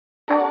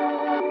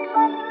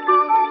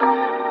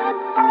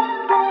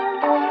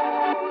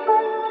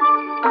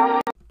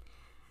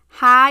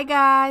Hi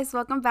guys,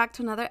 welcome back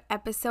to another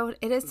episode.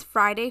 It is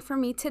Friday for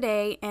me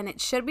today, and it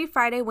should be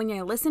Friday when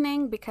you're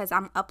listening because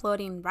I'm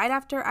uploading right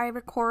after I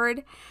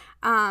record.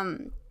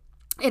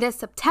 It is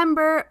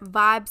September,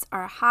 vibes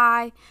are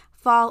high,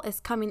 fall is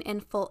coming in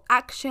full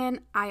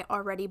action. I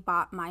already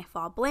bought my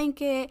fall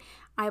blanket,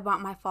 I bought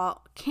my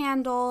fall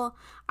candle,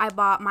 I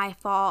bought my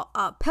fall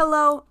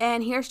pillow,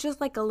 and here's just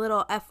like a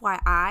little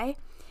FYI.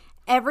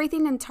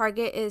 Everything in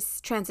Target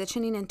is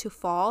transitioning into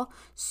fall,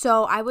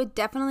 so I would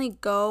definitely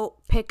go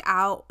pick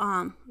out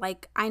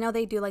like I know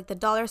they do like the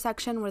dollar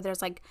section where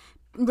there's like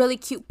really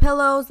cute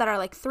pillows that are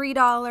like $3,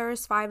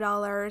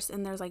 $5,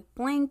 and there's like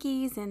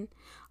blankies and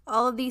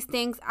all of these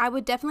things. I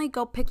would definitely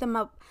go pick them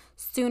up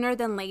sooner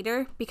than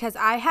later because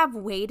I have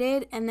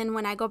waited, and then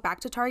when I go back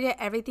to Target,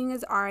 everything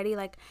is already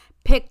like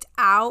picked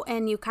out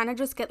and you kind of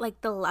just get like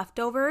the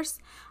leftovers.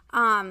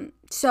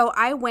 So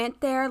I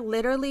went there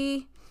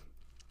literally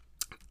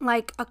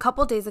like a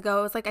couple days ago.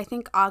 It was like I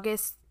think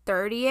August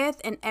 30th,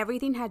 and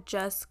everything had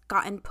just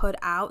gotten put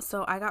out,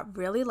 so I got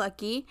really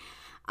lucky.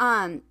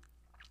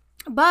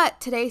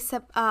 But today's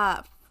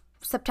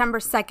September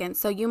 2nd,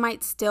 so you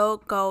might still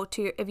go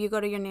to if you go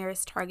to your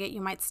nearest Target,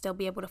 you might still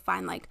be able to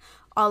find like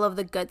all of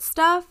the good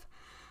stuff.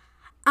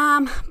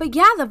 But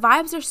yeah, the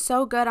vibes are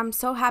so good. I'm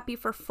so happy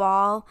for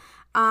fall.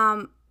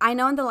 I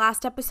know in the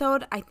last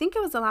episode, I think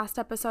it was the last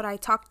episode, I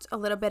talked a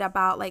little bit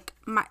about like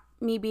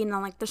me being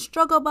on like the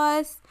struggle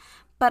bus.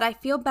 But I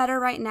feel better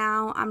right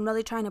now. I'm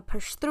really trying to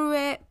push through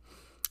it.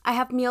 I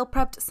have meal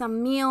prepped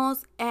some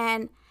meals,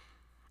 and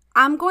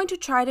I'm going to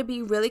try to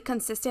be really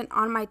consistent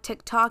on my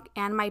TikTok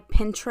and my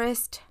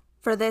Pinterest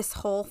for this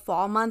whole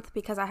fall month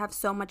because I have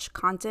so much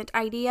content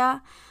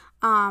idea.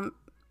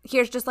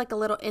 Here's just like a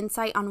little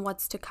insight on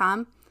what's to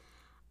come.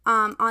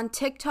 On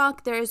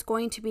TikTok, there is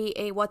going to be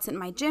a what's in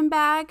my gym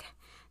bag.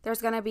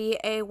 There's going to be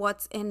a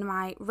what's in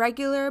my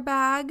regular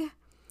bag.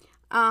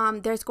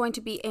 There's going to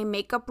be a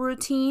makeup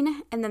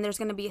routine, and then there's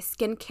going to be a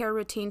skincare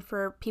routine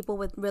for people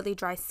with really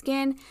dry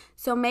skin.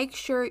 So make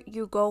sure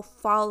you go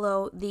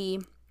follow the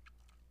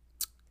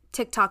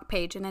TikTok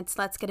page, and it's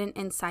Let's Get an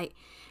Insight.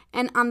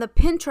 And on the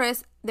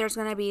Pinterest, there's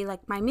going to be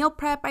like my meal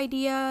prep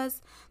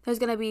ideas. There's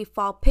going to be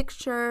fall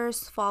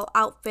pictures, fall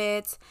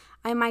outfits.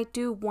 I might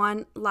do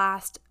one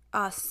last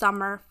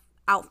summer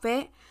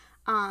outfit.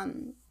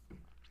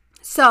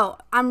 So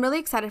I'm really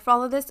excited for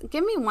all of this.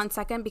 Give me 1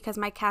 second because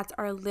my cats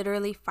are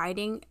literally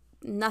fighting.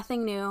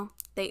 Nothing new.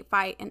 They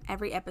fight in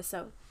every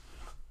episode.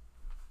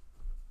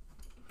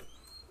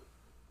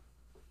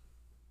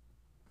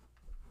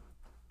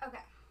 Okay.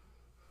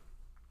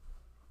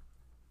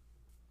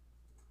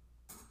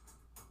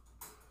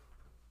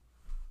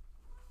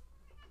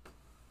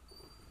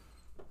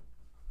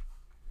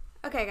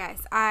 Okay,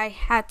 guys. I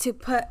had to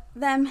put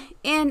them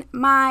in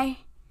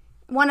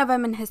one of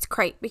them in his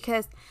crate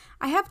because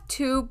I have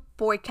 2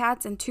 boy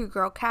cats and 2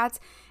 girl cats,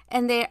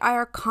 and they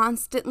are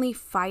constantly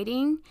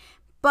fighting.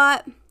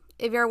 But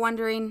if you're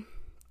wondering,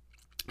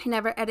 I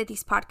never edit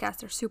these podcasts.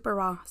 They're super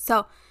raw.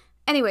 So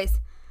anyways,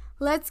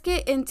 let's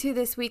get into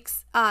this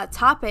week's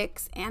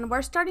topics, and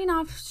we're starting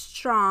off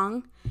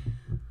strong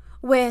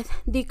with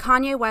the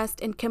Kanye West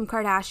and Kim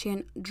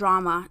Kardashian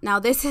drama. Now,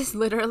 this is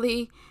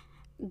literally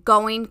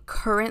going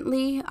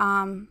currently.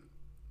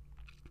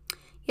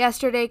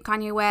 Yesterday,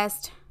 Kanye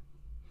West,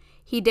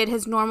 he did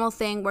his normal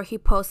thing where he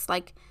posts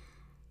like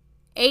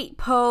 8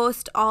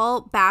 posts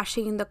all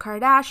bashing the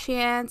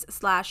Kardashians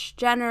 /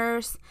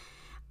 Jenners,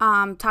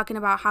 talking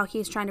about how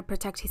he's trying to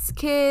protect his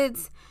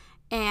kids,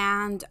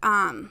 and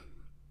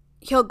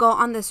he'll go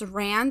on this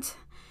rant,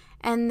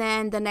 and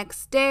then the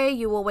next day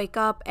you will wake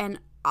up and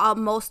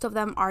most of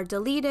them are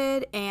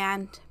deleted.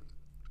 And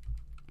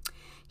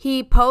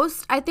he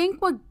posts, I think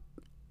what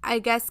I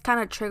guess kind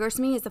of triggers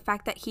me is the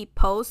fact that he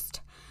posts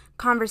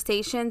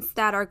conversations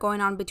that are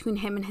going on between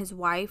him and his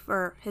wife,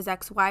 or his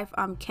ex-wife,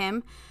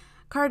 Kim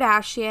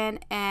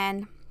Kardashian,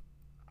 and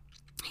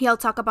he'll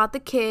talk about the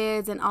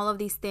kids and all of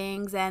these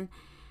things. And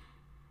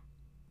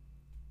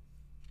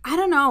I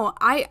don't know,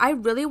 I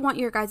really want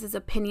your guys'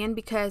 opinion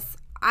because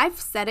I've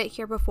said it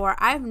here before.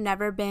 I've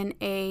never been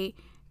a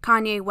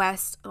Kanye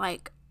West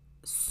like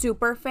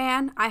super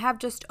fan. I have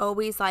just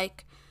always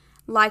like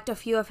liked a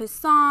few of his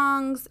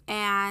songs,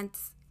 and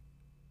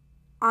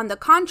on the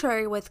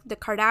contrary with the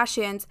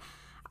Kardashians,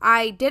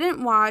 I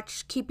didn't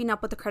watch Keeping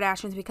Up with the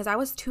Kardashians because I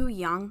was too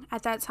young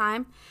at that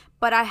time.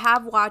 But I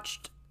have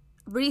watched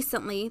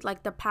recently,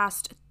 like I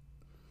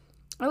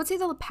would say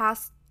the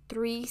past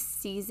 3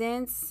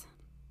 seasons.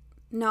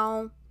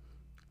 No.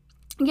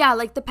 Yeah,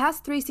 like the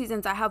past 3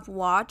 seasons I have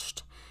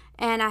watched.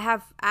 And I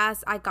have,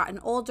 as I gotten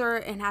older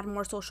and had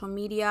more social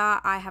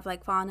media, I have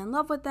like fallen in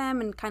love with them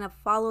and kind of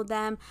followed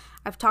them.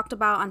 I've talked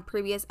about on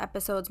previous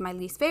episodes my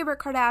least favorite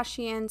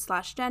Kardashian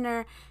 /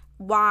 Jenner,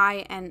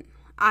 why, and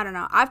I don't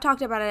know. I've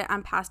talked about it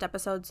on past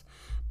episodes,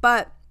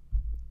 but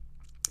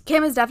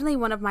Kim is definitely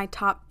one of my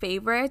top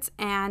favorites.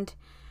 And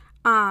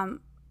I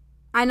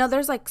know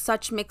there's like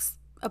such mixed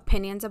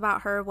opinions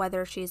about her,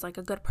 whether she's like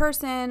a good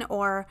person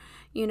or,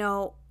 you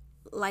know,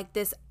 like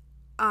this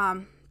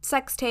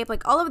sex tape.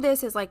 Like all of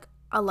this is like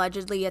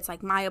allegedly, it's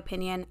like my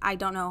opinion. I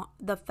don't know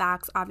the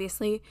facts,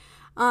 obviously.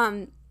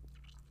 And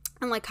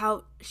like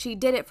how she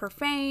did it for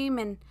fame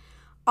and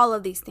all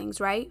of these things,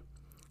 right?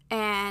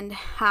 And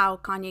how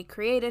Kanye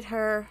created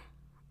her.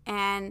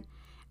 And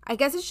I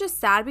guess it's just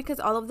sad because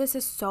all of this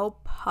is so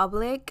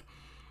public.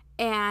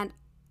 And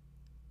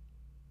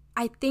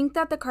I think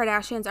that the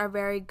Kardashians are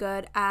very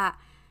good at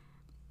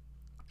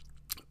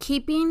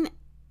keeping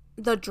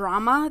the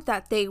drama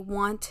that they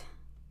want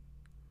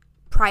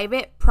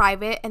private,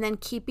 and then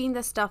keeping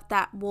the stuff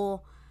that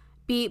will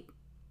be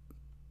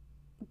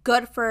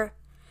good for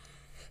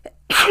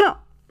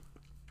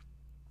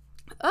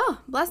oh,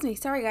 bless me,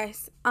 sorry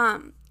guys.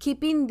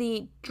 Keeping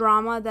the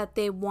drama that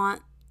they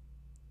want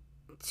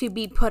to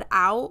be put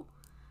out,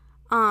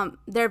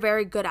 they're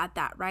very good at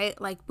that, right?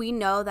 Like, we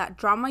know that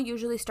drama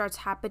usually starts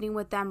happening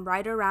with them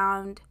right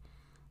around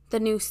the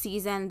new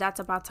season that's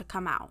about to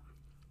come out.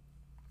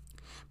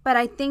 But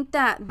I think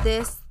that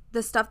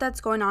the stuff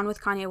that's going on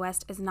with Kanye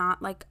West is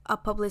not like a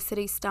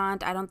publicity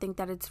stunt. I don't think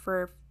that it's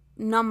for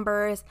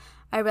numbers.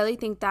 I really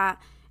think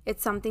that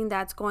it's something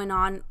that's going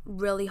on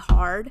really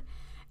hard.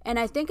 And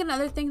I think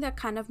another thing that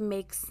kind of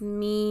makes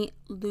me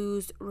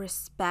lose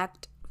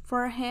respect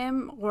for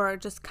him, or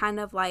just kind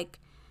of like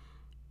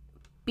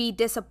be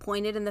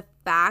disappointed in the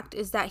fact,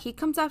 is that he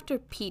comes after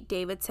Pete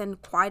Davidson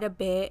quite a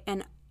bit.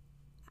 And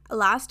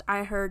last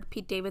I heard,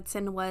 Pete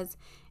Davidson was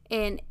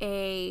in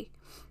a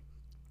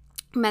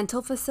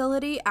mental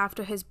facility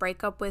after his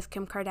breakup with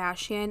Kim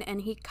Kardashian,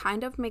 and he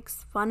kind of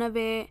makes fun of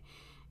it.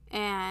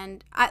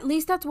 And at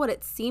least that's what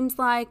it seems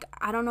like.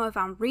 I don't know if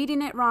I'm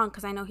reading it wrong,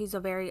 because I know he's a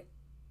very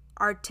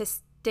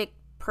artistic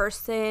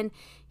person.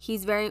 He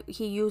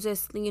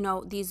uses,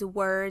 these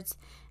words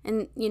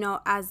and,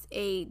 as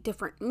a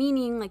different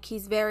meaning. Like,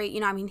 he's very,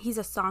 he's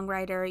a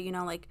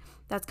songwriter, like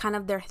that's kind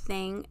of their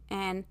thing.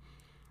 And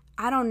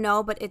I don't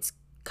know, but it's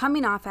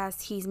coming off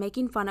as he's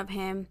making fun of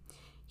him.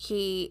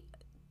 He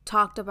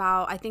talked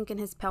about, I think in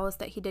his post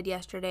that he did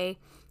yesterday,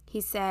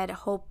 he said,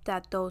 hope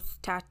that those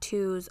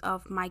tattoos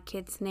of my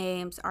kids'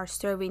 names are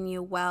serving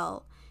you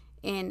well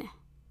in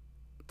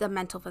the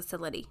mental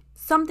facility.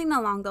 Something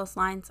along those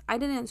lines. I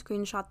didn't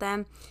screenshot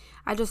them.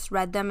 I just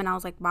read them and I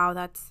was like, wow,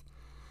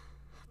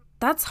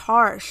 that's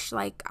harsh.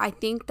 Like, I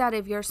think that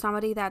if you're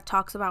somebody that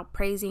talks about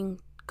praising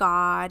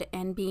God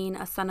and being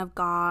a son of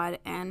God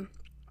and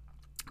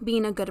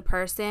being a good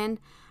person,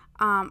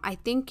 I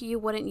think you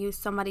wouldn't use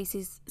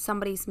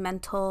somebody's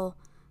mental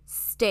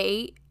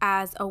state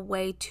as a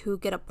way to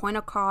get a point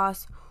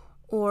across,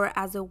 or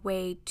as a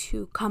way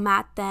to come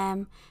at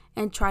them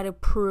and try to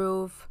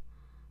prove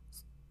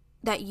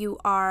that you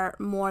are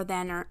more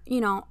than, or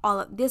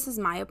all of this is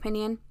my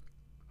opinion.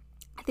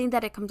 I think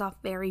that it comes off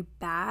very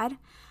bad.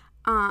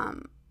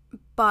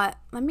 But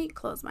let me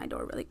close my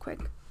door really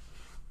quick.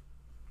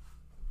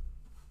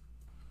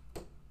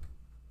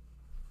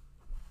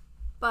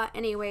 But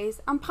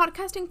anyways, I'm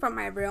podcasting from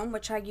my room,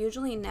 which I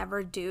usually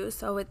never do,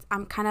 so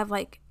I'm kind of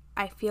like,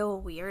 I feel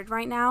weird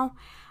right now.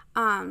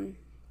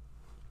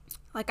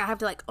 Like, I have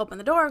to like open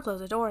the door,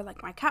 close the door,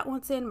 like my cat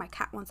wants in, my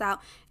cat wants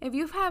out. If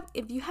you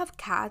have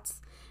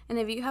cats, and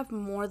if you have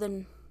more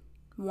than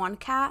one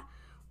cat,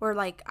 or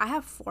like I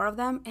have 4 of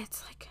them,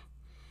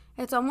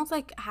 it's almost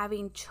like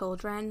having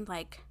children.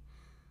 Like,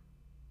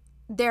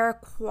 they're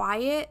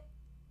quiet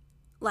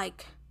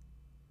like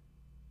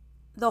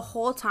the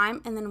whole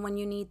time, and then when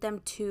you need them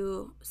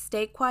to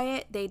stay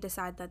quiet, they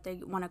decide that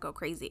they want to go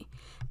crazy.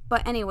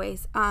 But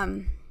anyways,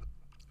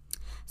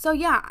 so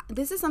yeah,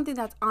 this is something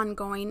that's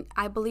ongoing.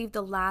 I believe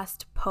the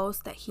last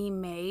post that he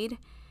made,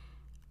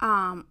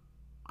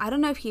 I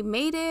don't know if he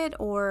made it,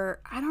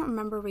 or I don't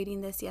remember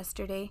reading this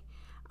yesterday,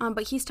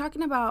 but he's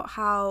talking about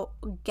how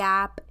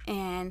Gap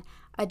and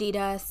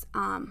Adidas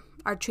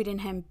are treating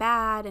him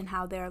bad, and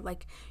how they're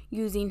like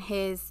using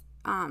his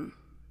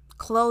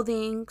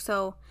clothing.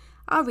 So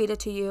I'll read it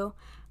to you,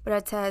 but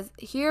it says,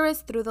 here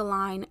is through the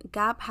line,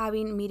 Gap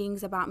having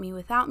meetings about me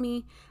without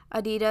me,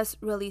 Adidas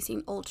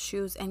releasing old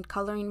shoes and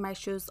coloring my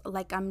shoes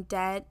like I'm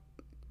dead,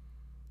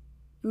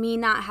 me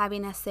not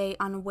having a say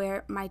on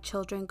where my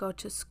children go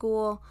to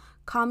school,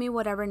 call me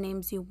whatever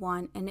names you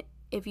want, and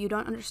if you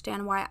don't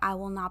understand why I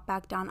will not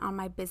back down on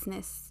my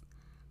businesses,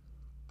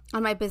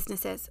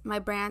 my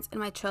brands, and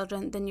my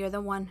children, then you're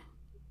the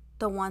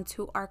ones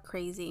who are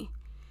crazy.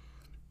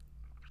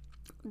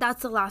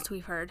 That's the last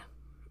we've heard.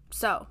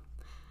 So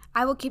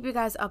I will keep you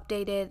guys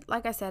updated.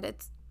 Like I said,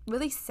 it's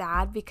really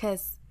sad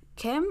because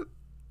Kim,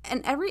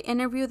 in every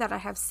interview that I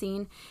have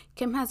seen,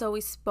 Kim has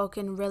always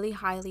spoken really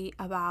highly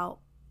about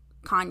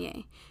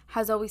Kanye,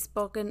 has always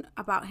spoken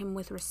about him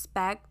with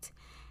respect.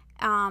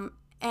 And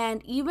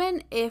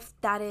even if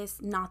that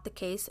is not the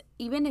case,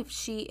 even if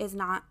she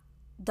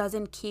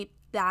doesn't keep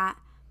that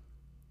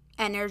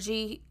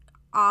energy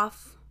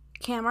off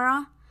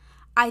camera,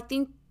 I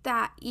think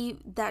that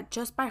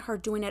just by her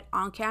doing it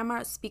on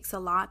camera speaks a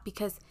lot,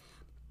 because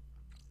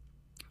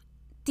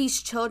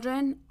these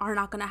children are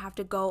not going to have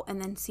to go and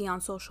then see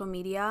on social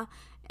media,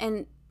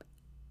 and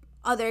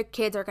other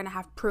kids are going to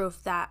have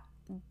proof that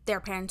their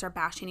parents are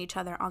bashing each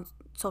other on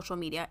social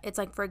media. It's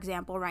like, for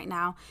example, right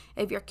now,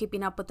 if you're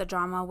keeping up with the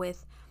drama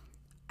with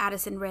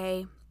Addison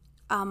Rae,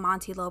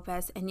 Monty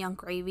Lopez, and Young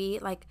Gravy,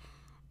 like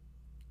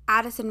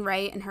Addison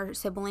Rae and her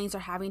siblings are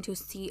having to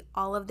see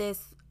all of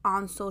this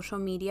on social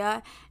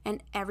media,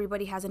 and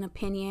everybody has an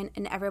opinion,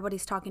 and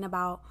everybody's talking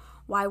about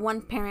why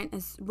one parent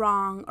is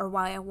wrong or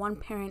why one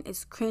parent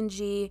is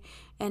cringy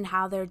and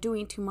how they're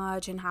doing too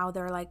much and how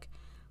they're like,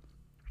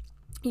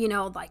 you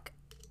know, like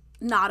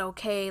not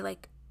okay.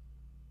 Like,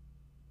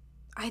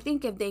 I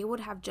think if they would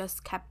have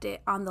just kept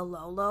it on the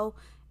low,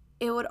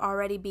 it would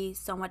already be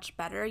so much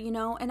better, you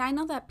know? And I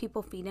know that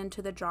people feed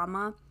into the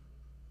drama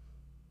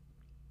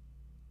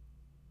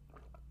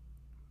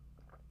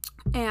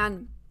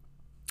and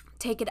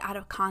take it out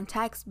of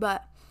context,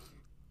 but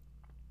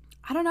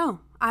I don't know.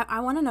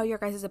 I want to know your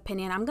guys'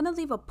 opinion. I'm going to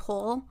leave a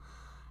poll,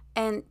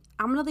 and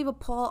I'm going to leave a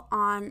poll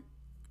on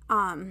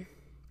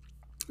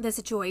the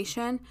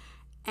situation,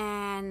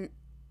 and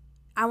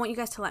I want you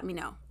guys to let me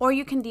know. Or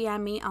you can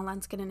DM me on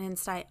Let's Get an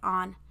Insight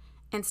on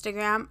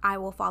Instagram. I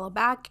will follow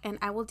back, and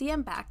I will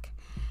DM back.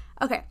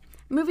 Okay,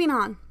 moving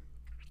on.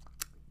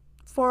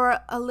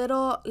 For a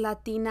little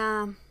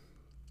Latina,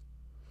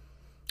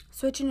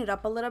 switching it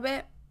up a little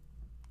bit,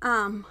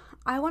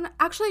 I want to,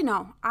 actually,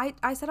 no,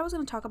 I said I was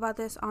going to talk about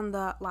this on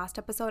the last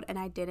episode, and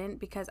I didn't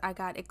because I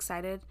got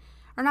excited,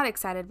 or not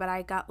excited, but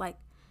I got like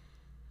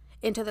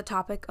into the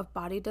topic of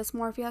body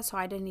dysmorphia, so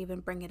I didn't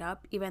even bring it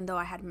up, even though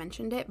I had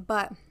mentioned it.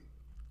 But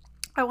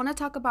I want to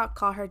talk about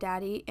Call Her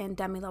Daddy and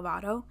Demi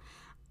Lovato.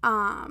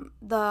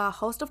 The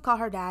host of Call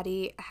Her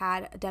Daddy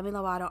had Demi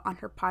Lovato on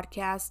her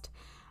podcast.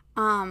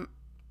 I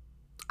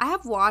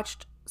have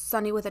watched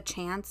Sunny with a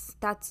Chance.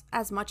 That's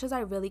as much as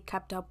I really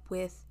kept up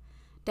with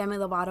Demi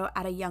Lovato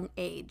at a young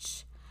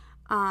age.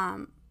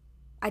 I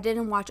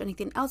didn't watch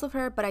anything else of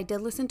her, but I did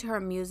listen to her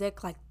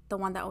music, like the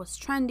one that was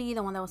trendy,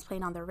 the one that was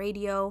playing on the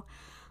radio.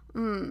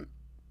 I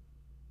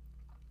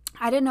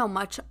didn't know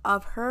much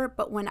of her,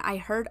 but when I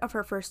heard of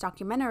her first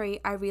documentary,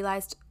 I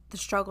realized the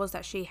struggles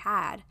that she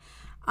had.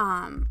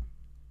 I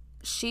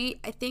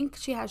think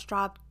she has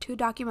dropped 2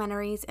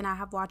 documentaries, and I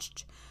have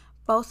watched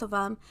both of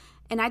them,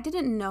 and I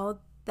didn't know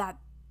that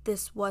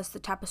this was the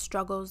type of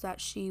struggles that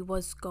she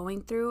was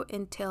going through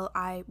until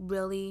I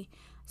really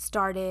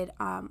started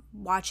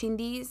watching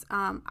these.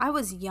 I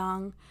was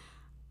young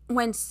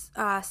when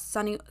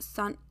Sunny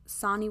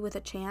with a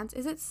Chance.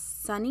 Is it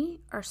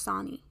Sunny or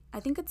Sonny? I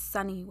think it's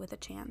Sunny with a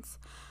Chance.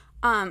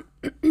 I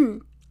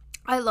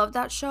love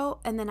that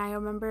show. And then I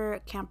remember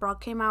Camp Rock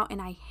came out,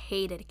 and I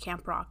hated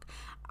Camp Rock.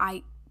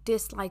 I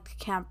disliked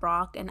Camp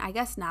Rock, and I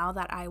guess now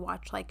that I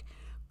watch like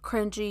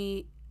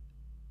cringy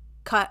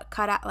cut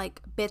out like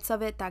bits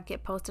of it that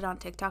get posted on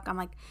TikTok, I'm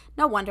like,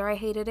 no wonder I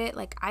hated it.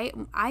 Like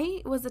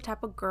I was the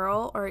type of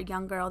girl or a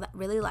young girl that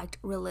really liked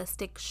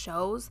realistic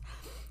shows.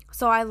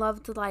 So I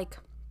loved like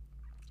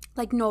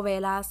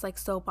novelas, like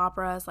soap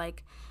operas.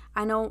 Like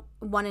I know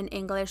one in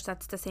English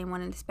that's the same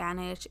one in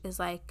Spanish is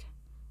like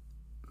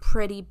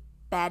Pretty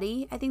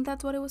Betty. I think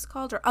that's what it was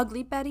called, or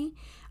Ugly Betty.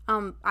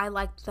 I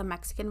liked the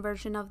Mexican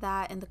version of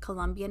that and the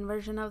Colombian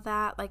version of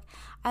that. Like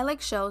I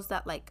like shows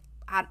that like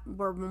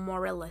were more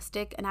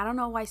realistic, and I don't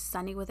know why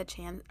Sunny with a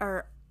Chance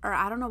or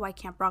I don't know why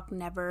Camp Rock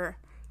never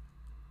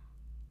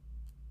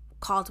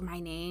called my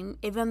name,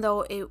 even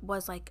though it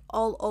was like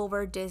all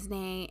over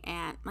Disney,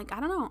 and like I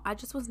don't know, I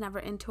just was never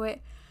into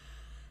it.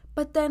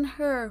 But then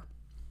her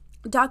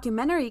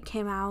documentary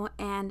came out,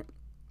 and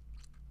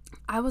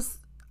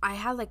I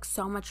had like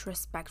so much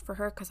respect for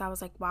her, because I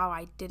was like, wow,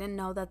 I didn't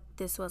know that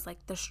this was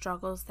like the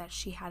struggles that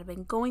she had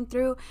been going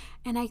through.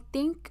 And I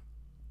think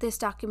this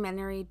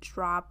documentary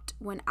dropped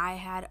when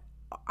I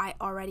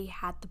already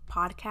had the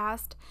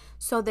podcast.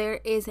 So there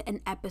is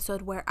an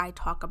episode where I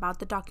talk about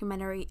the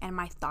documentary and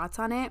my thoughts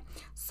on it.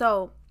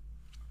 So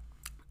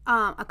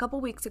a couple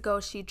weeks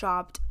ago, she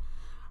dropped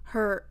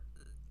her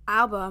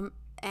album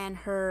and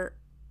her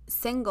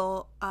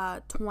single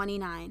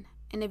 29.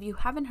 And if you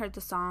haven't heard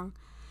the song,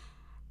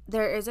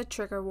 there is a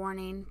trigger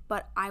warning,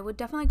 but I would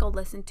definitely go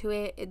listen to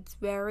it. It's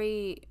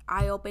very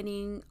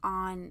eye-opening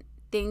on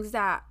things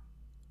that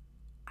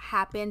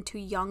happen to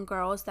young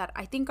girls that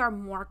I think are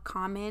more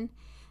common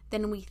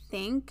than we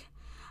think.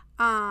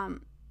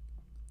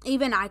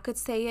 Even I could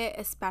say it,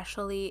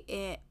 especially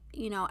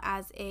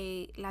as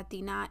a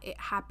Latina, it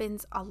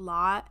happens a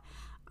lot.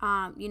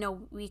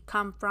 We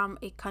come from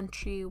a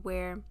country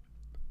where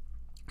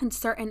in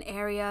certain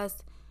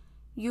areas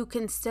you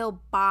can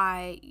still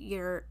buy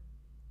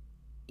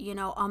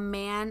a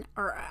man,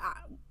 or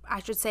I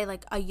should say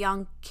like a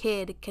young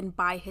kid can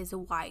buy his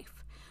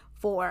wife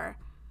for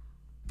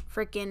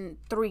freaking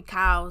 3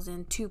 cows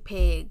and 2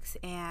 pigs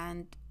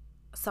and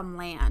some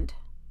land.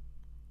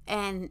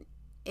 And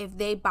if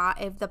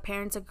the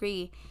parents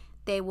agree,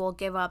 they will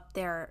give up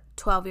their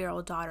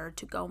 12-year-old daughter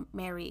to go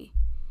marry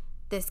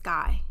this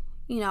guy,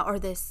 or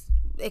this,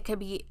 it could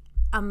be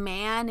a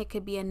man, it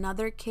could be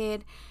another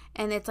kid,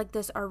 and it's like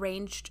this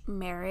arranged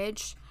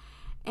marriage,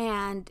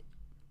 and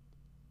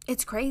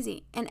it's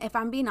crazy. And if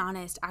I'm being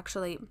honest,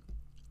 actually,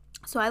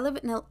 so I live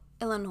in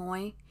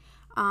Illinois.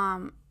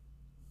 And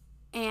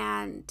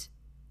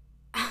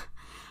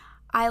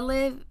I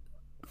live,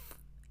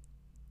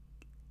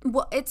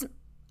 well, it's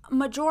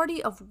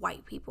majority of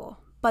white people,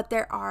 but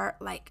there are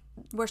like,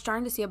 we're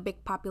starting to see a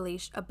big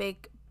population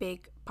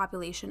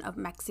of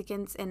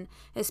Mexicans and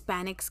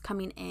Hispanics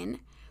coming in.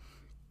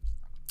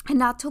 And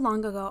not too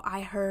long ago,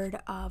 I heard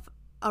of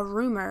a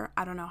rumor.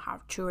 I don't know how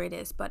true it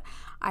is, but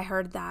I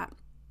heard that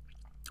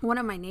one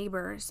of my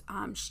neighbors,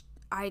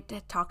 I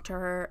had talked to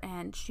her,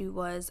 and she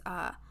was,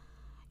 I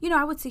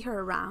would see her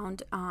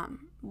around.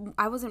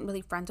 I wasn't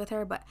really friends with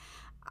her, but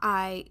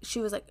she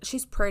was like,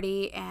 she's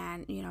pretty,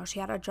 and, she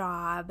had a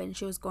job, and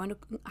she was going to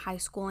high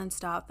school and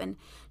stuff. And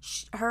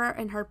her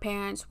and her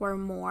parents were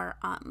more,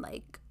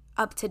 like,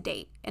 up to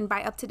date. And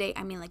by up to date,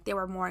 I mean, like, they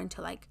were more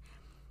into, like,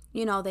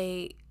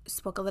 they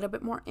spoke a little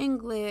bit more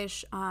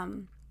English,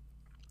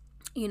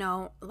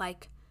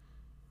 like,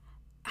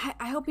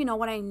 I hope you know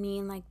what I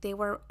mean. Like, they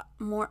were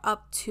more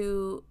up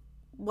to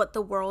what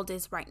the world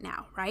is right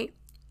now, right?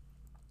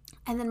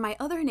 And then my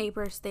other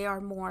neighbors, they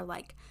are more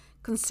like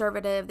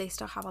conservative. They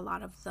still have a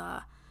lot of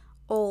the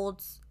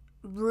old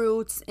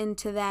roots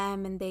into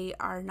them, and they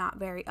are not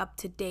very up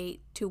to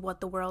date to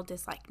what the world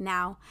is like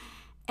now.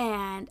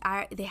 And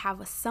they have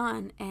a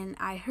son, and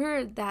I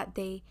heard that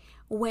they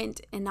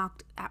went and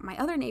knocked at my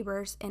other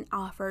neighbors and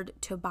offered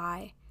to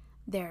buy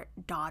their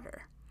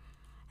daughter.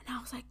 And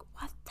I was like,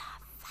 what the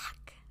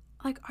fuck?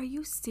 Like, are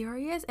you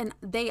serious? And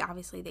they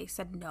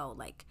said no,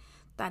 like,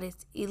 that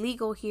is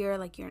illegal here.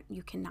 Like,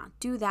 you cannot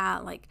do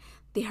that. Like,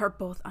 they are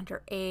both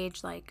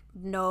underage. Like,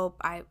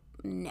 nope,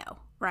 no,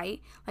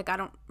 right? Like, I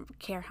don't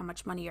care how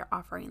much money you're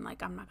offering.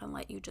 Like, I'm not gonna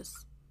let you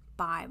just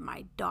buy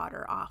my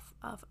daughter off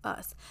of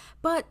us.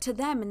 But to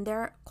them, in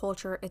their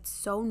culture, it's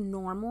so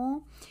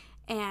normal,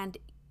 and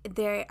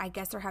I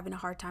guess they're having a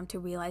hard time to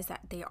realize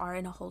that they are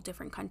in a whole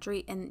different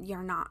country, and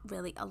you're not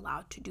really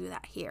allowed to do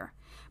that here.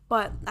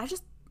 But I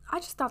just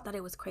thought that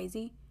it was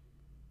crazy.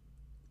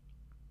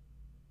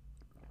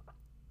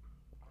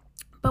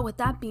 But with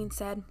that being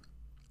said,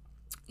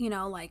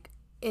 like,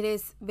 it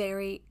is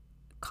very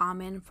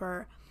common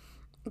for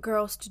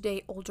girls to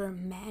date older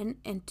men,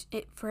 and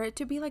for it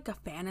to be like a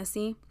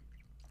fantasy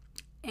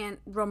and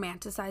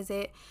romanticize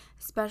it,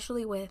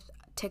 especially with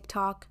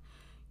TikTok.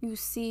 You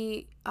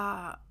see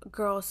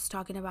girls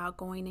talking about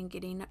going and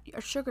getting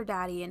a sugar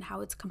daddy and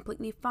how it's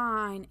completely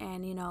fine,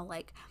 and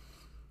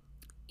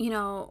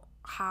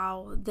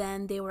how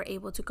then they were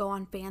able to go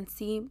on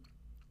fancy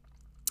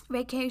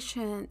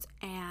vacations,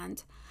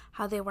 and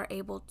how they were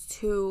able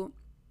to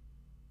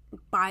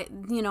buy,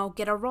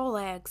 get a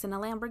Rolex and a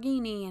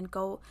Lamborghini and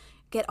go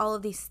get all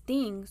of these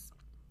things.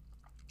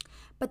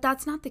 But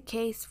that's not the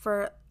case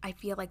for, I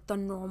feel like, the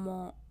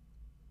normal,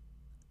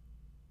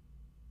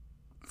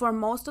 for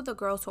most of the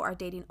girls who are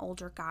dating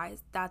older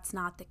guys. That's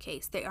not the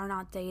case. They are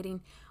not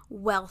dating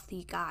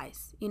wealthy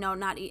guys.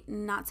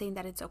 Not saying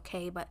that it's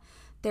okay, but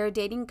they're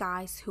dating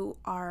guys who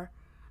are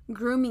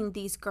grooming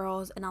these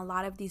girls, and a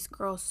lot of these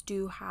girls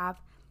do have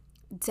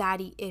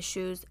daddy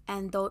issues,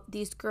 and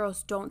these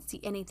girls don't see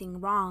anything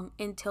wrong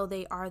until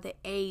they are the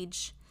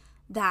age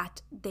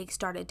that they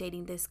started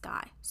dating this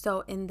guy.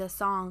 So in the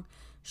song,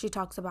 she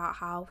talks about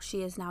how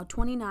she is now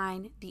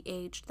 29, the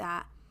age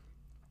that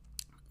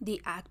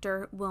the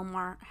actor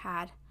Wilmer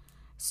had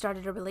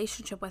started a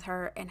relationship with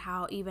her, and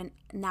how even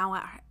now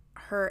at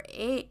her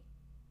age,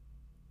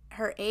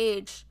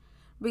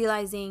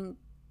 realizing,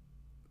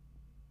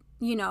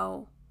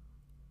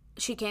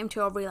 she came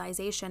to a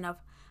realization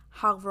of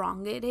how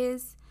wrong it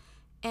is.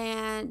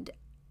 And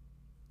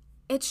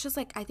it's just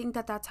like, I think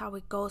that that's how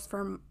it goes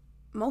for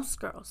most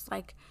girls.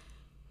 Like,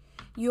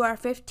 you are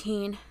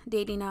 15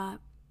 dating a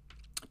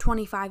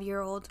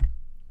 25-year-old,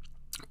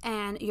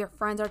 and your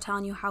friends are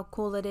telling you how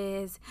cool it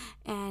is,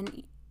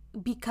 and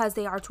because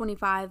they are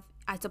 25,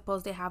 I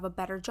suppose they have a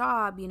better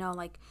job,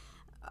 like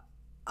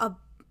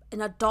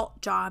an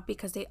adult job,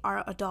 because they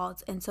are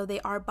adults, and so they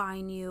are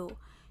buying you,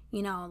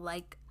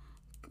 like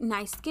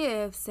nice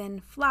gifts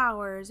and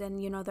flowers,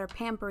 and they're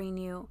pampering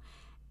you,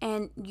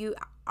 and you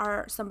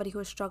are somebody who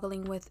is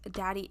struggling with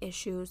daddy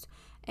issues,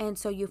 and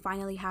so you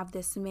finally have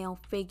this male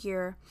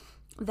figure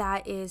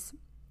that is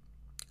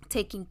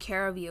taking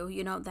care of you,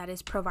 that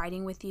is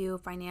providing with you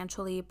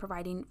financially,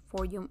 providing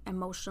for you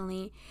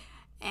emotionally,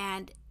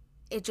 and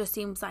it just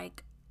seems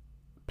like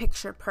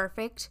picture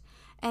perfect.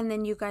 And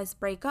then you guys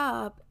break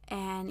up,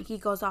 and he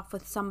goes off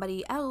with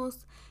somebody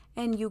else,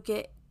 and you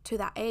get to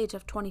that age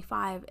of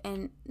 25,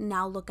 and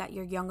now look at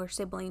your younger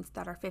siblings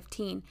that are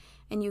 15,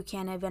 and you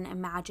can't even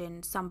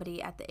imagine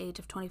somebody at the age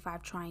of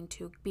 25 trying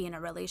to be in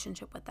a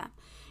relationship with them.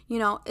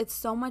 It's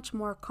so much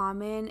more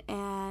common,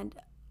 and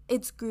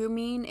it's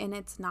grooming, and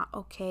it's not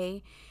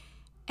okay,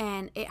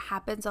 and it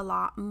happens a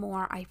lot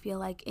more, I feel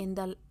like, in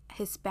the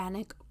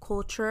Hispanic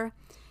culture.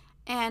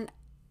 And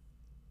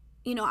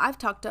I've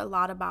talked a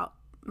lot about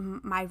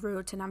my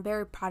roots, and I'm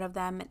very proud of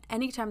them, and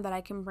anytime that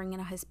I can bring in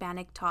a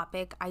Hispanic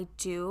topic, I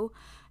do,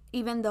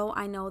 even though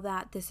I know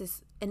that this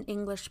is an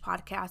English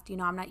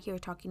podcast. I'm not here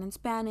talking in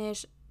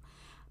Spanish,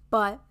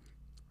 but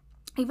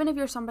even if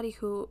you're somebody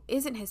who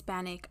isn't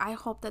Hispanic, I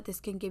hope that this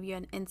can give you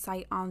an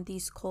insight on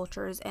these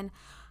cultures and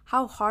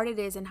how hard it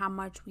is and how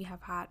much we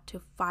have had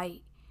to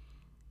fight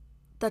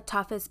the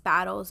toughest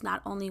battles,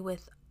 not only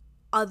with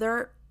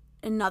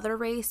another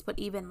race, but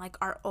even like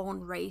our own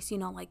race,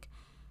 like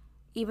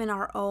even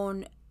our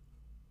own,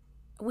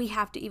 we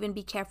have to even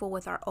be careful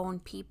with our own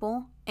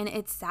people. And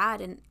it's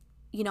sad. And,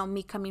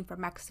 me coming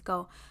from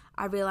Mexico,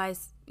 I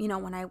realized,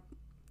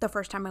 the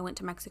first time I went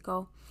to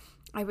Mexico,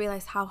 I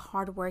realized how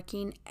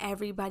hardworking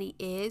everybody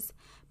is,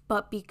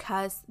 but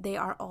because they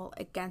are all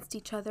against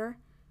each other,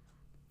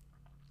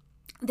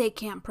 they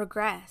can't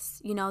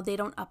progress. They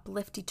don't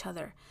uplift each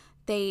other.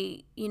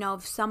 They,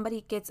 if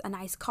somebody gets a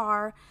nice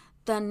car,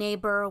 the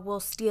neighbor will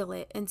steal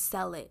it and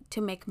sell it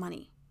to make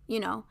money.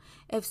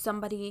 If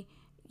somebody,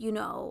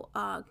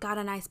 got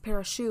a nice pair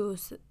of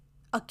shoes,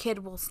 a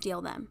kid will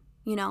steal them,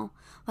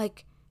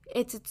 like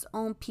it's its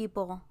own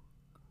people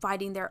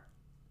fighting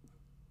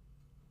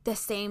the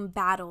same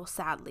battle,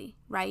 sadly,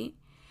 right?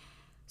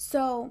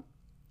 So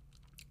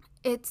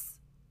it's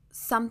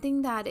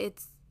something that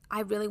I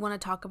really want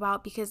to talk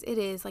about, because it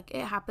is like,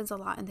 it happens a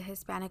lot in the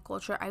Hispanic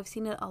culture. I've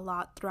seen it a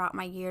lot throughout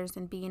my years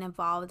and being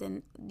involved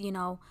in,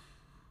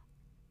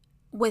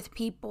 with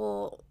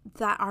people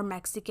that are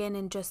Mexican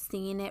and just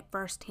seeing it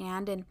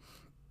firsthand. And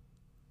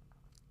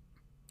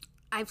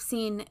I've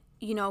seen,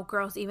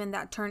 girls even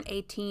that turn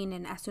 18,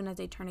 and as soon as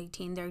they turn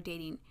 18, they're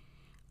dating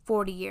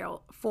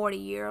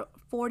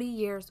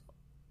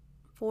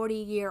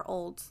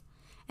 40-year-olds.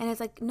 And it's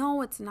like,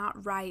 no, it's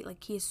not right.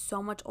 Like, he is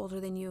so much older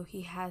than you.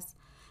 He has,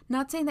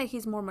 not saying that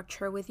he's more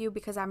mature with you,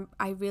 because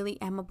I really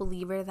am a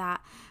believer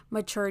that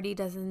maturity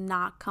does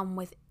not come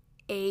with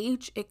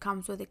age. It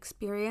comes with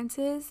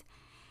experiences.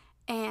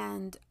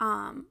 And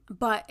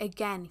but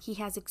again, he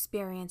has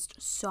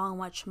experienced so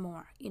much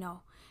more.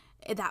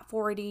 That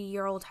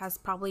 40-year-old has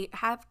probably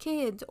have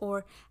kids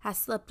or has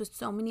slept with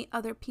so many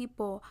other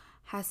people,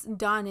 has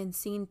done and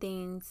seen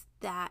things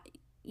that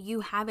you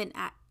haven't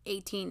at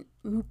 18,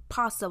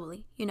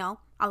 possibly.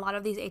 A lot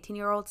of these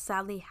 18-year-olds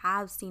sadly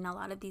have seen a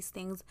lot of these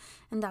things,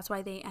 and that's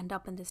why they end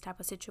up in this type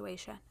of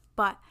situation.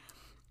 But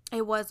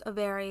it was a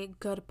very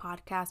good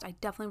podcast. I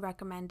definitely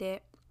recommend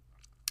it.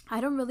 I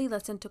don't really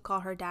listen to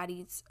Call Her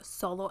Daddy's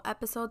solo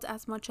episodes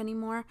as much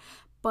anymore,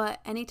 but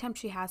anytime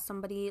she has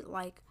somebody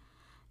like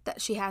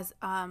that, she has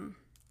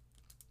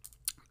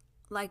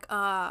like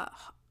a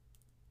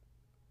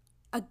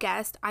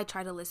guest, I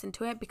try to listen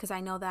to it, because I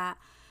know that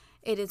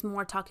it is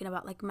more talking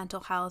about like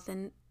mental health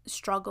and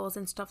struggles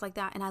and stuff like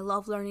that. And I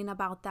love learning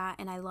about that,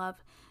 and I love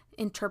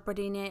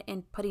interpreting it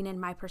and putting in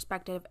my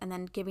perspective and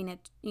then giving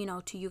it,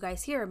 to you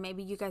guys here.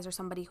 Maybe you guys are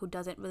somebody who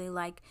doesn't really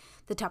like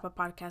the type of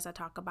podcast I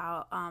talk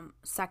about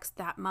sex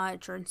that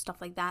much or stuff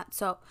like that.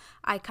 So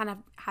I kind of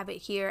have it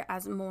here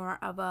as more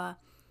of a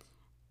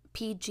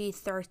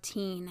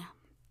PG-13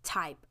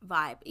 type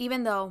vibe,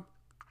 even though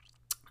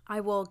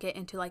I will get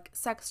into like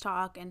sex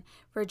talk and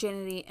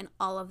virginity and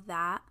all of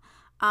that.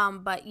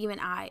 But even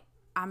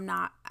I'm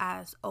not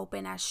as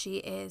open as she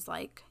is.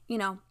 Like,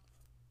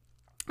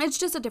 it's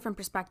just a different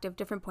perspective,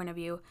 different point of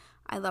view.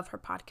 I love her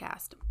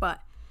podcast. But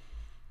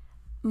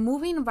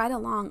moving right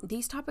along,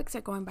 these topics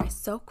are going by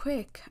so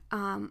quick.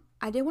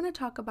 I did want to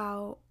talk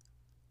about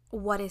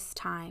what is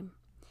time.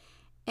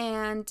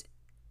 And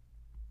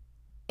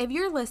if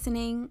you're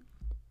listening,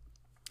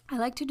 I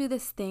like to do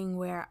this thing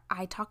where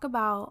I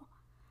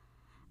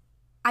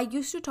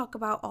used to talk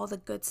about all the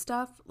good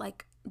stuff,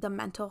 like the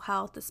mental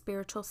health, the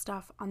spiritual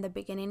stuff on the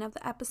beginning of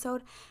the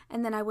episode,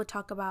 and then I would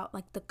talk about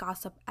like the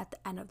gossip at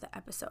the end of the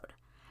episode.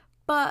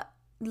 But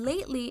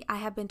lately I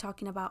have been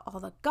talking about all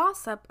the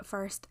gossip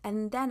first,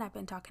 and then I've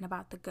been talking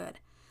about the good.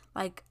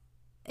 Like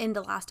in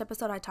the last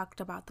episode, I talked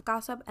about the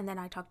gossip, and then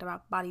I talked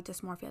about body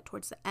dysmorphia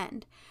towards the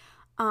end.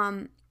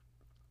 And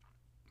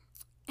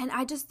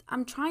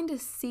I'm trying to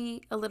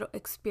see a little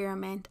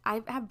experiment.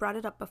 I have brought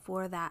it up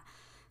before that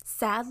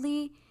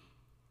sadly,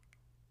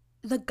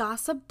 the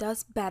gossip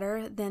does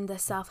better than the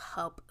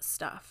self-help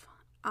stuff.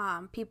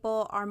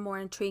 People are more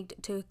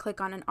intrigued to click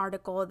on an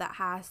article that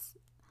has,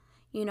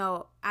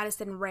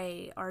 Addison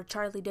Rae or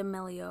Charlie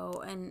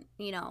D'Amelio and,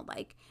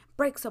 like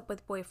breaks up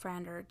with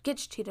boyfriend or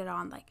gets cheated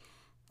on.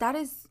 That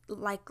is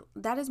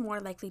more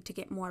likely to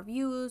get more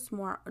views,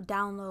 more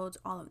downloads,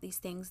 all of these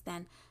things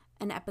than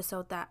an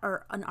episode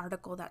or an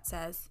article that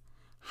says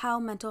how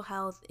mental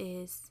health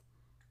is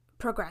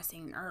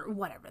progressing or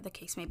whatever the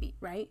case may be,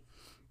 right?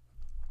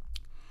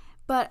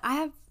 But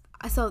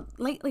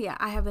lately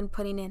I have been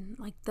putting in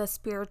like the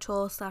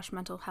spiritual /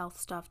 mental health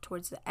stuff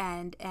towards the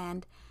end,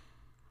 and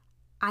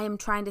I am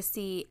trying to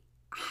see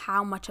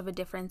how much of a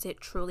difference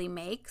it truly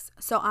makes.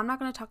 So I'm not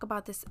going to talk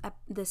about this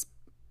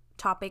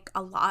topic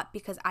a lot,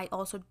 because I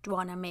also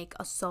want to make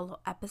a solo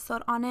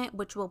episode on it,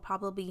 which will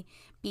probably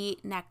be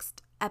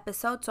next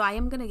episode. So I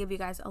am going to give you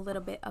guys a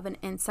little bit of an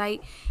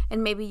insight,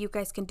 and maybe you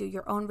guys can do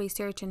your own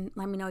research and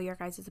let me know your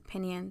guys'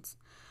 opinions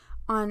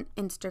on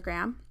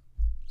Instagram.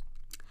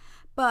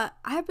 But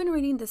I have been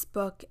reading this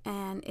book,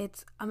 and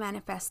it's a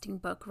manifesting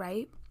book,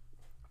 right?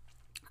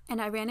 And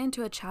I ran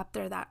into a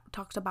chapter that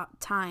talks about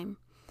time.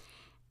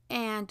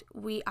 And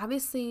we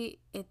obviously,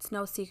 it's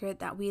no secret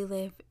that we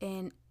live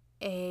in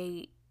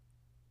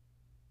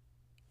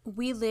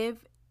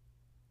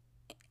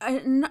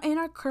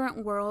our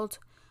current world,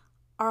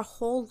 our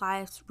whole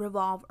lives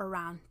revolve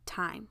around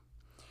time.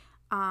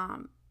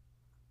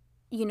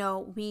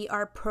 We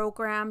are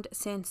programmed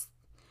since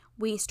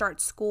we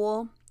start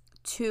school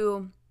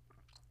to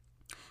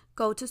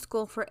go to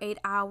school for 8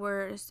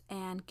 hours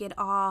and get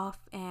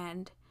off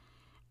and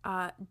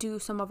do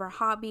some of our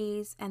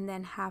hobbies, and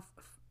then have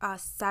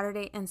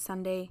Saturday and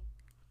Sunday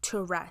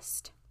to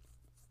rest.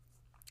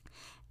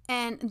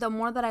 And the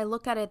more that I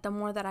look at it, the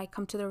more that I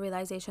come to the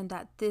realization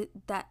that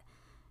that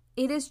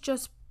it is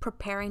just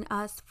preparing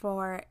us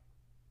for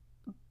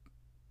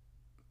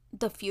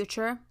the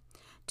future,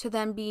 to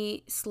then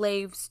be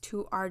slaves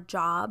to our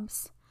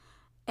jobs.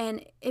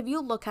 And if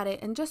you look at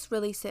it and just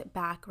really sit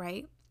back,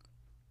 right?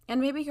 And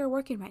maybe you're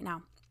working right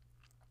now,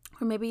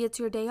 or maybe it's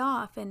your day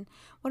off, and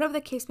whatever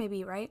the case may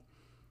be, right?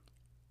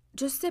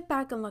 Just sit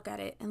back and look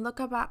at it, and look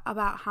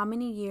about how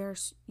many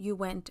years you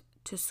went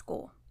to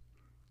school.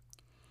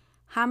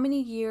 How many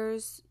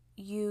years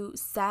you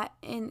sat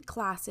in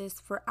classes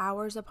for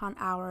hours upon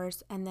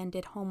hours and then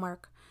did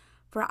homework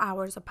for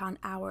hours upon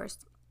hours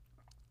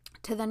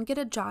to then get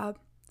a job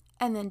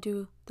and then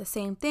do the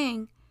same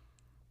thing.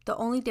 The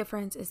only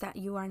difference is that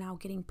you are now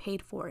getting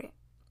paid for it.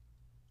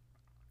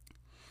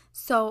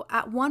 So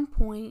at one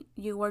point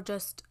you were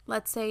just,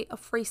 let's say, a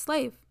free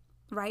slave,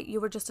 right? You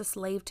were just a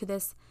slave to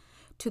this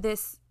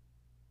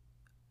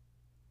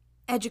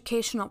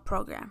educational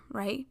program,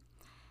 right?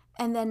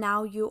 And then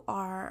now you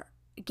are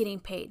getting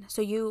paid.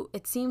 So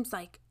it seems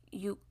like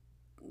you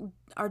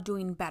are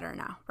doing better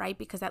now, right?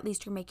 Because at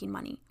least you're making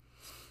money.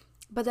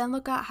 But then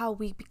look at how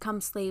we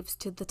become slaves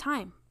to the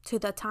timeline,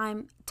 the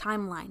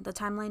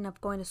timeline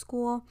of going to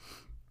school,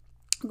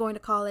 going to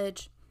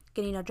college,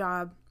 getting a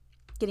job,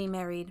 getting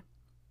married,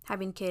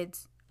 having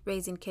kids,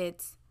 raising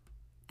kids,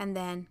 and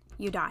then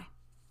you die.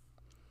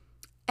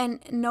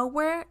 And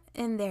nowhere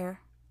in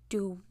there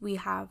do we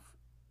have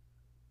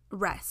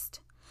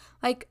rest.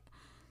 Like,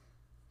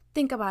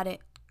 think about it.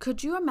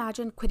 Could you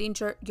imagine quitting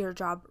your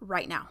job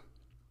right now?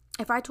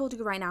 If I told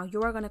you right now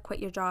you are going to quit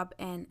your job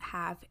and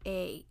have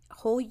a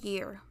whole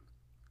year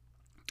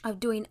of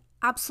doing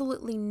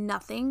absolutely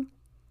nothing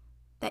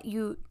that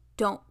you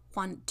don't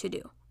want to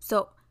do.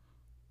 So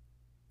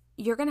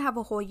you're going to have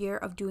a whole year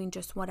of doing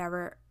just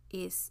whatever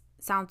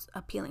sounds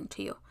appealing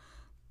to you.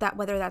 That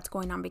whether that's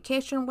going on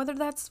vacation, whether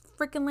that's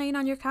freaking laying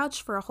on your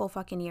couch for a whole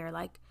fucking year,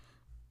 like,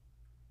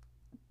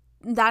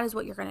 that is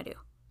what you're going to do.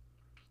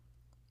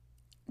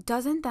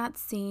 Doesn't that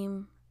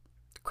seem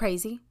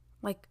crazy?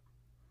 Like,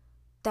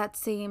 that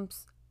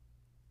seems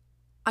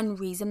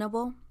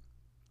unreasonable.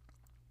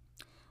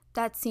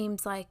 That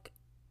seems like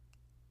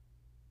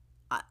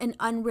an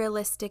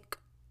unrealistic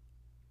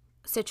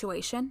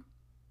situation.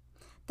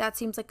 That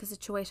seems like a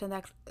situation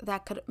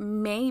that could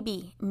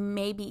maybe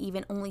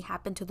even only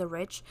happen to the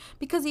rich,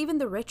 because even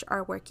the rich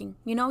are working.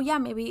 Yeah,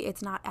 maybe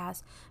it's not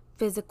as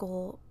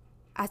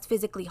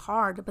physically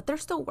hard, but they're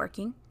still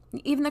working.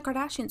 Even the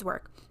Kardashians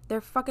work.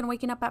 They're fucking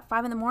waking up at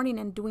 5 in the morning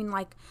and doing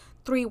like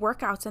 3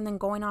 workouts and then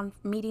going on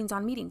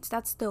meetings.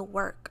 That's still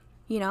work,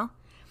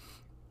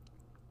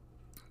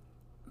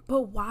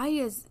 But why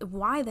is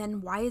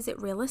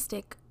it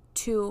realistic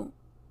to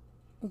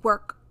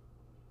work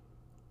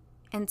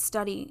and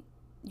study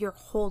your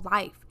whole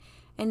life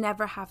and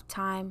never have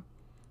time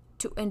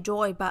to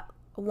enjoy but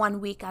 1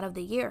 week out of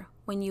the year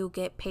when you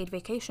get paid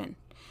vacation?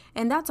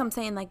 And that's what I'm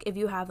saying, like, if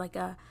you have like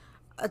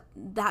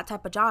that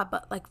type of job.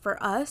 But like for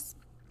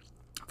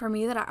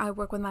me, that I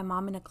work with my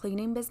mom in a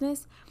cleaning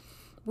business,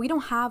 we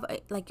don't have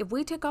like, if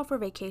we take off for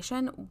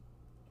vacation,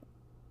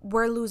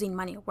 we're losing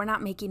money. We're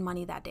not making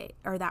money that day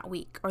or that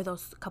week or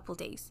those couple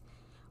days.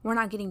 We're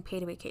not getting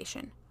paid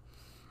vacation.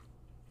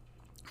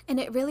 And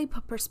it really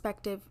put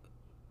perspective,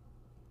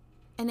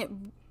 and it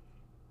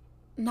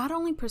not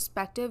only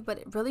perspective, but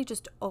it really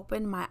just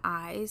opened my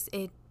eyes.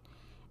 It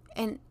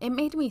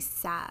made me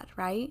sad,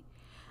 right?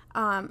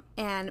 And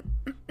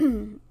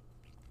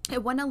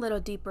it went a little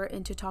deeper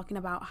into talking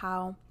about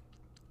how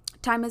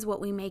time is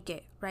what we make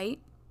it, right?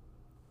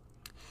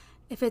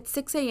 If it's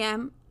 6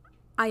 a.m.,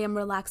 I am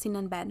relaxing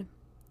in bed.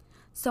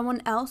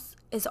 Someone else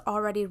is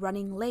already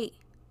running late.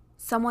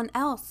 Someone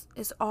else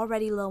is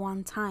already low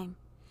on time.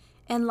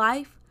 In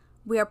life,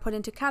 we are put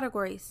into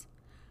categories,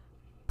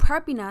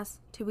 prepping us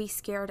to be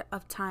scared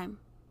of time.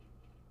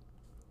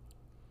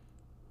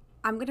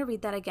 I'm going to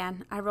read that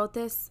again. I wrote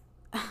this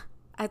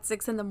at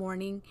 6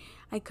 a.m.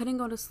 I couldn't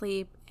go to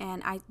sleep,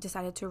 and I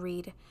decided to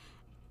read.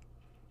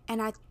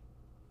 And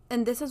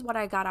this is what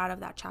I got out of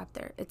that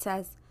chapter. It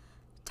says,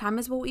 time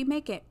is what we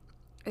make it.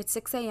 It's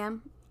 6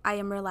 a.m. I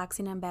am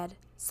relaxing in bed.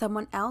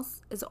 Someone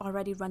else is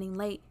already running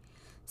late.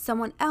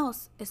 Someone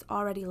else is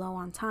already low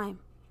on time.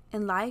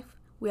 In life,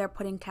 we are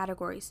put in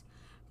categories,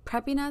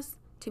 prepping us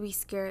to be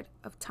scared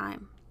of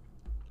time.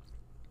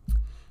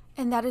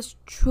 And that is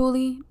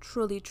truly,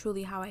 truly,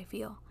 truly how I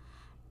feel.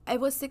 It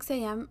was 6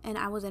 a.m. and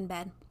I was in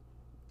bed,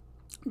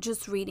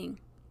 just reading.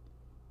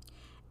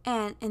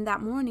 And in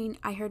that morning,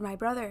 I heard my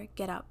brother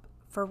get up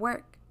for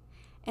work.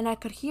 And I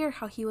could hear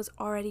how he was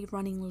already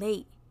running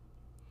late.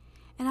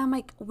 And I'm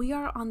like, we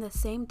are on the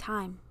same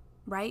time,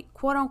 right?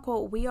 Quote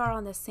unquote, we are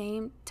on the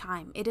same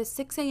time. It is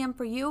 6 a.m.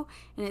 for you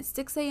and it's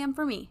 6 a.m.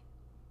 for me.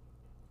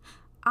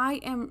 I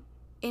am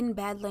in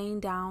bed laying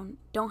down,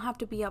 don't have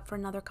to be up for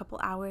another couple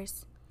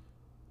hours.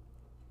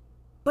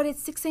 But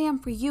it's 6 a.m.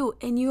 for you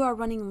and you are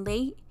running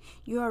late.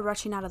 You are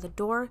rushing out of the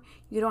door.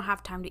 You don't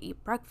have time to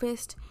eat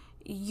breakfast.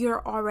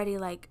 You're already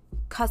like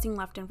cussing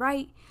left and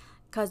right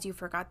because you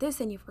forgot this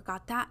and you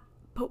forgot that.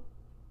 But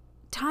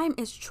time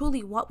is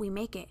truly what we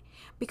make it.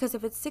 Because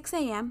if it's 6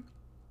 a.m.,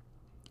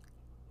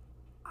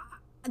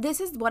 this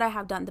is what I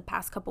have done the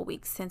past couple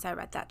weeks since I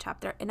read that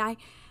chapter. And I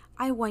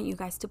want you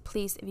guys to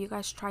please, if you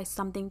guys try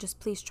something, just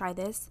please try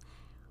this.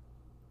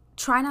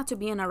 Try not to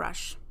be in a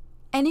rush.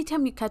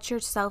 Anytime you catch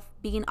yourself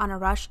being on a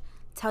rush,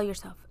 tell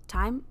yourself,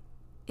 time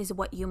is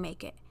what you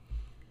make it.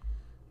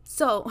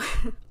 So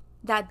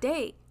that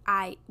day,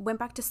 I went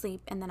back to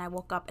sleep and then I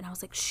woke up and I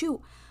was like,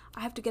 shoot,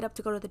 I have to get up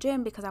to go to the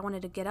gym because I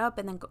wanted to get up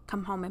and then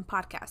come home and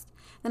podcast.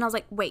 Then I was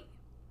like, wait,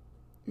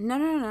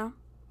 no.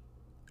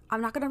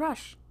 I'm not going to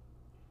rush.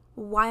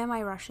 Why am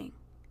I rushing?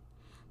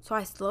 So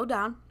I slowed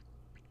down.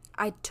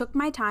 I took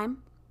my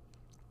time.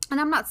 And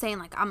I'm not saying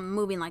like I'm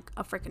moving like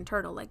a freaking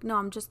turtle. Like, no,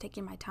 I'm just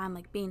taking my time,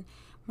 like being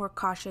more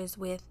cautious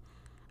with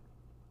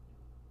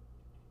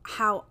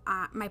how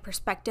my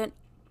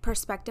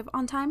perspective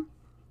on time.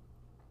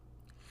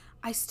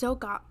 I still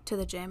got to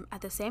the gym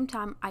at the same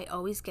time I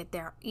always get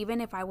there,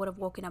 even if I would have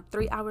woken up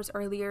 3 hours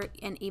earlier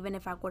and even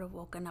if I would have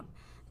woken up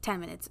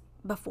 10 minutes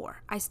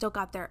before. I still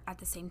got there at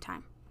the same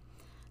time.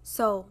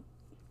 So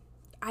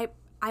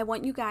I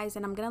want you guys,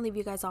 and I'm going to leave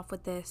you guys off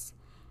with this,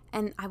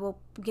 and I will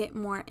get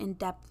more in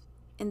depth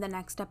in the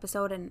next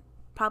episode, and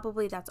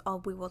probably that's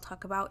all we will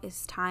talk about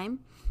is time.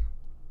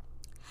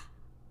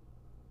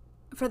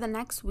 For the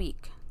next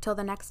week, till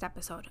the next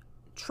episode,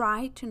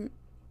 try to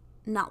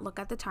not look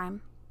at the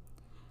time.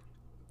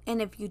 And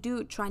if you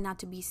do, try not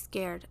to be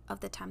scared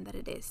of the time that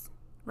it is,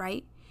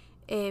 right?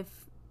 If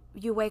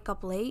you wake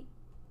up late,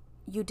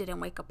 you didn't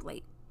wake up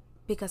late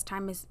because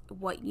time is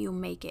what you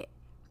make it.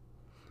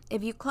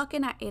 If you clock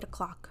in at 8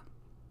 o'clock,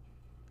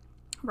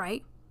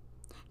 right?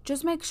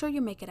 Just make sure you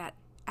make it at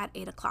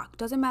 8 o'clock.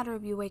 Doesn't matter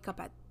if you wake up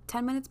at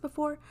 10 minutes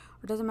before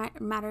or doesn't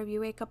matter if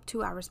you wake up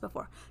 2 hours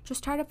before.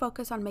 Just try to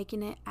focus on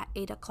making it at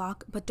 8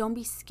 o'clock, but don't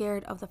be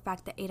scared of the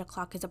fact that 8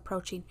 o'clock is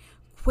approaching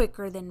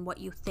quicker than what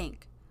you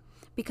think.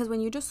 Because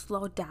when you just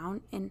slow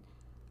down and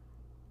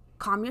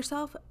calm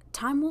yourself,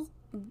 time will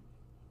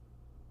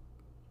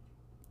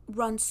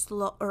run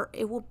slow, or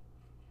it will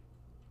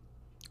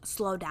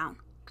slow down.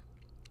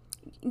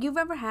 You've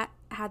ever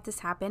had this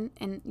happen,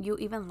 and you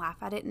even laugh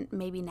at it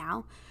maybe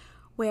now,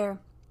 where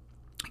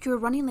you're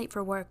running late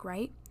for work,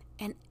 right?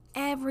 And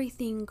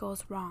everything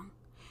goes wrong.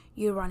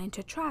 You run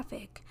into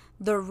traffic.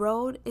 The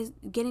road is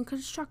getting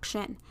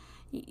construction.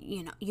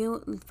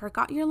 You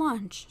forgot your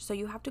lunch, so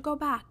you have to go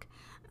back.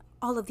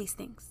 All of these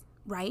things,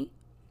 right?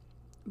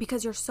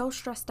 Because you're so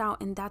stressed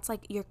out, and that's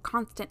like your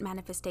constant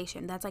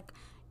manifestation. That's like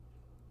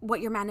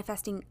what you're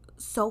manifesting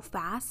so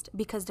fast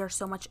because there's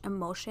so much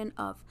emotion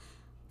of,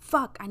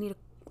 fuck, I need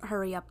to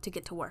hurry up to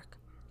get to work.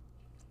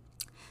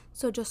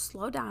 So just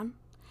slow down.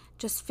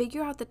 Just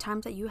figure out the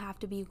times that you have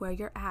to be where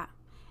you're at.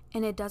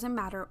 And it doesn't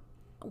matter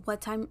what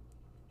time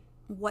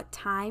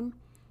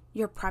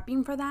you're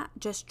prepping for that.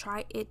 Just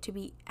try it to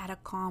be at a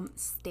calm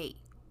state.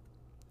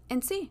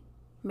 And see.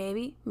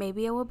 Maybe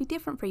it will be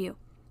different for you.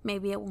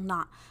 Maybe it will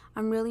not.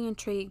 I'm really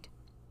intrigued.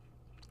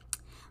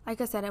 Like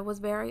I said, it was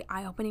very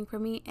eye-opening for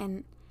me,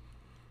 and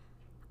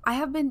I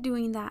have been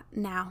doing that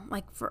now.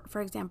 Like for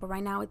example,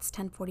 right now it's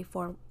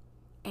 10:44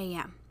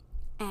 a.m.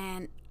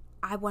 and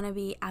I want to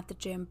be at the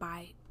gym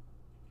by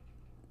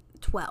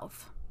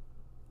 12.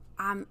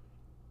 I'm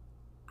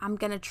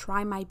going to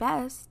try my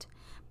best,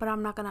 but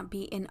I'm not going to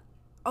be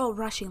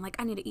rushing. Like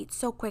I need to eat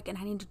so quick and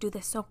I need to do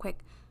this so quick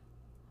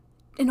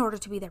in order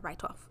to be there by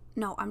 12.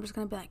 No, I'm just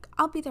going to be like,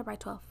 I'll be there by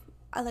 12.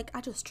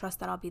 I just trust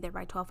that I'll be there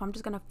by 12. I'm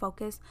just going to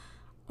focus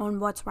on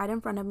what's right in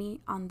front of me,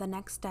 on the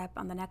next step,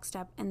 and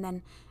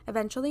then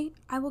eventually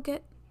I will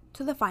get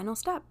to the final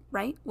step,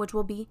 right? Which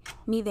will be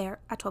me there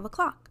at 12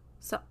 o'clock.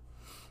 So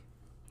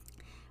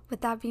with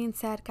that being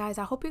said, guys,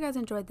 I hope you guys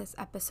enjoyed this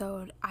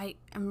episode. I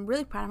am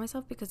really proud of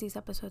myself because these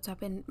episodes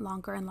have been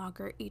longer and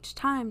longer each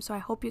time. So I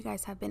hope you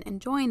guys have been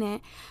enjoying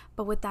it.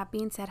 But with that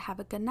being said, have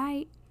a good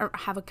night.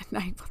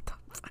 What the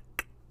fuck?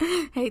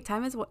 Hey,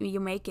 time is what you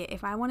make it.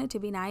 If I want it to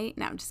be night,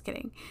 no, I'm just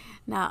kidding.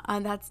 No,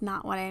 that's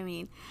not what I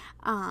mean.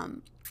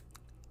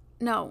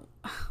 No,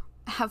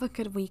 have a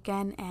good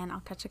weekend, and I'll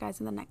catch you guys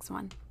in the next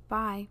one.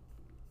 Bye.